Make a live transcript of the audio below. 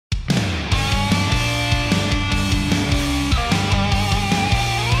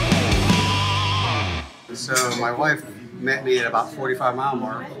my wife met me at about 45-mile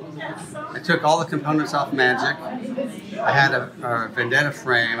mark. I took all the components off Magic. I had a Vendetta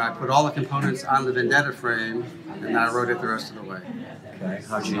frame. I put all the components on the Vendetta frame, and then I rode it the rest of the way. Okay,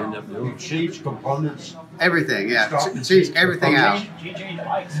 how'd you end up doing? Change components. Everything, yeah. Changed everything out. And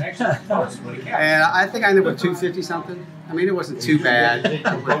I think I ended up with 250 something. I mean, it wasn't too bad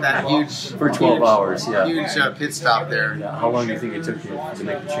with that huge For 12 hours, yeah. Huge pit stop there. Yeah. How long do you think it took you to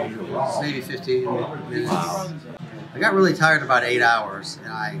make the changeover? Maybe 15 minutes. I got really tired about 8 hours,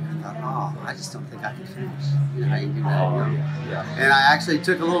 and I thought, oh, I just don't think I can finish. You know, how you do that, you know? Yeah. And I actually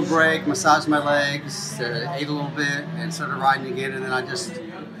took a little break, massaged my legs, ate a little bit, and started riding again. And then I just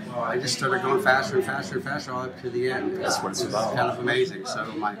started going faster and faster and faster all up to the end. That's what it's about. Kind of amazing. So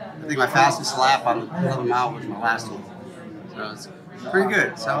I think my fastest lap on the 11 mile was my last one. So it's pretty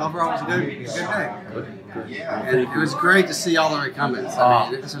good. So overall, it was a good day. And it was great to see all the recumbents.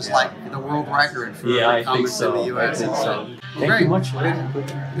 I mean, this was like the world record for recumbents in the U.S. I think so. Well, Thank you much. Good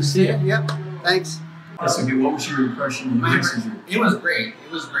to see you. Yep. Thanks. Okay, what was your impression of the races? It was great.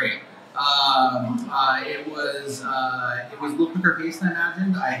 It was great. It was a little quicker pace than I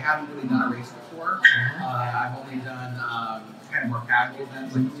imagined. I haven't really done a race before. I've only done kind of more casual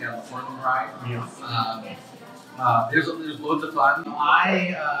events like the Seattle Portland ride. There's loads of fun.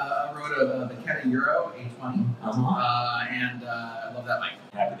 I rode a Meade Euro 820, and I love that bike.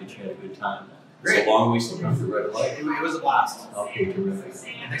 Happy that you had a good time. Great. It's a long ways to come to Red Light. It was a blast. Okay, terrific.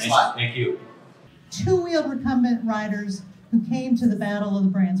 Thanks a lot. Thank you. Two-wheeled recumbent riders who came to the Battle of the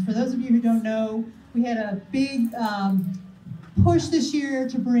Brands. For those of you who don't know, we had a big push this year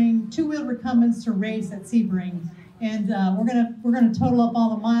to bring two-wheeled recumbents to race at Sebring, and we're gonna total up all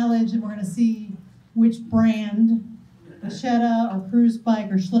the mileage, and we're gonna see which brand, the Shetta or Cruise Bike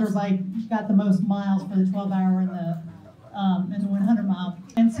or Schlitter Bike, got the most miles for the 12-hour and the 100-mile.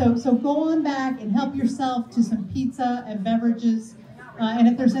 And so go on back and help yourself to some pizza and beverages, and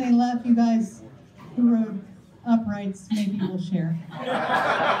if there's any left, you guys who rode uprights, maybe we'll share.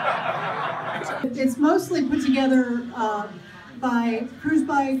 It's mostly put together by Cruise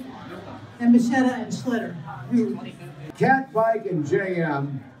Bike and Machetta and Schlitter. Cat Bike and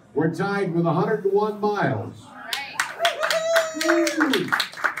JM were tied with 101 miles.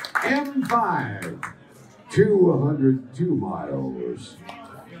 M5, 202 miles.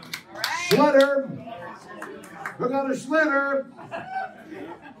 Schlitter, we got a Schlitter.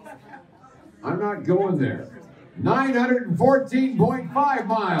 I'm not going there. 914.5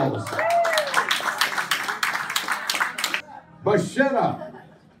 miles. Machetta,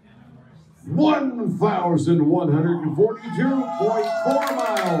 1,142.4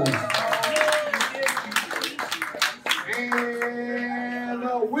 miles. And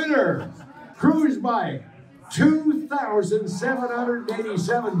a winner, Cruise Bike,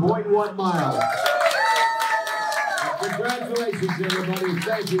 2,787.1 miles. Congratulations, everybody.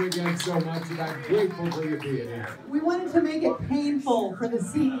 Thank you again so much, and I'm grateful for you being here. We wanted to make it painful for the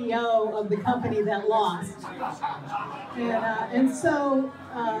CEO of the company that lost. And so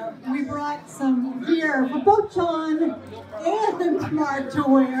we brought some gear for both John and Mark to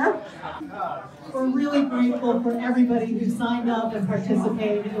wear. We're really grateful for everybody who signed up and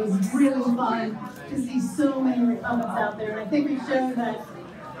participated. It was really fun to see so many recumbents out there. And I think we showed that.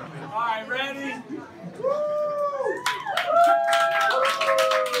 All right, ready?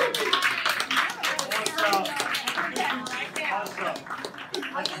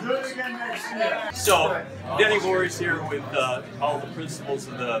 So, Denny Voorhees here with all the principals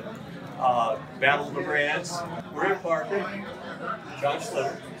of the Battle of the Brands. We're in Parker, John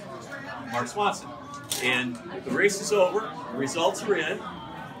Schlitter, Mark Swanson. And the race is over, the results are in,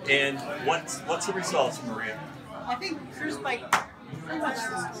 and what's the results, Maria? I think Cruise Bike pretty much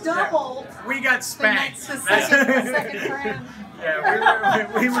doubled. We got spanked. The second round.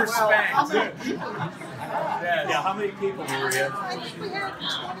 Yeah, we were spanked. Yeah, how many people, Maria? I think we had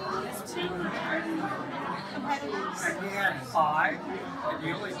 22 competitors. We had 5, and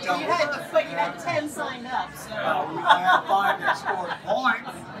you only doubled. But you had 10 signed up. So. We had 5 that scored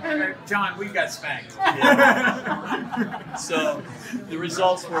points. John, we got spanked. Yeah. So the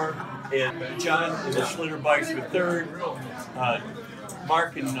results were John and the Schlitter bikes were third,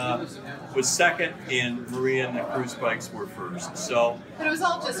 Mark was second, and Maria and the Cruise bikes were first. So, but it was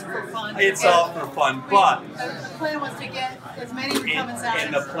all just for fun. It's all for fun, but the plan was to get as many recumbents out.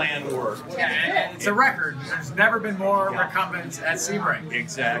 And the plan worked. Yeah, and it's a record. There's never been more recumbents at Sebring.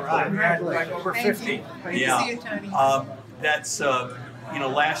 Exactly. We had like over 50. Great to see you, Tony. That's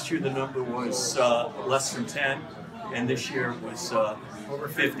last year the number was less than 10, and this year it was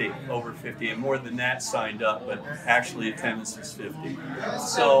Over 50, and more than that signed up, but actually attendance was 50.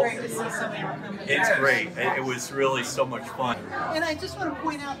 So great to see so many recumbents. it's great. It was really so much fun. And I just want to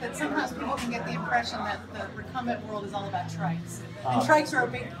point out that sometimes people can get the impression that the recumbent world is all about trikes. And trikes are a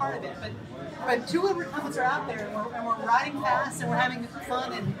big part of it, but two-wheel recumbents are out there, and we're riding fast, and we're having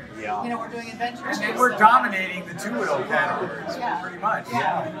fun, and Yeah. you know, we're doing adventures. And we're dominating the two-wheel categories, Yeah. pretty much.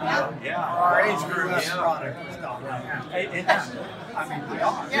 Yeah. Our age group. I mean, we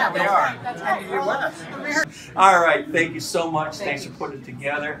are. Yeah, they that's are. right, that's right. And you with us. All right, thank you so much. Thanks for putting it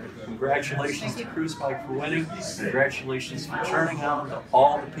together. Congratulations to Cruise Bike for winning. Congratulations for turning out to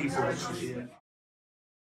all the people that you did.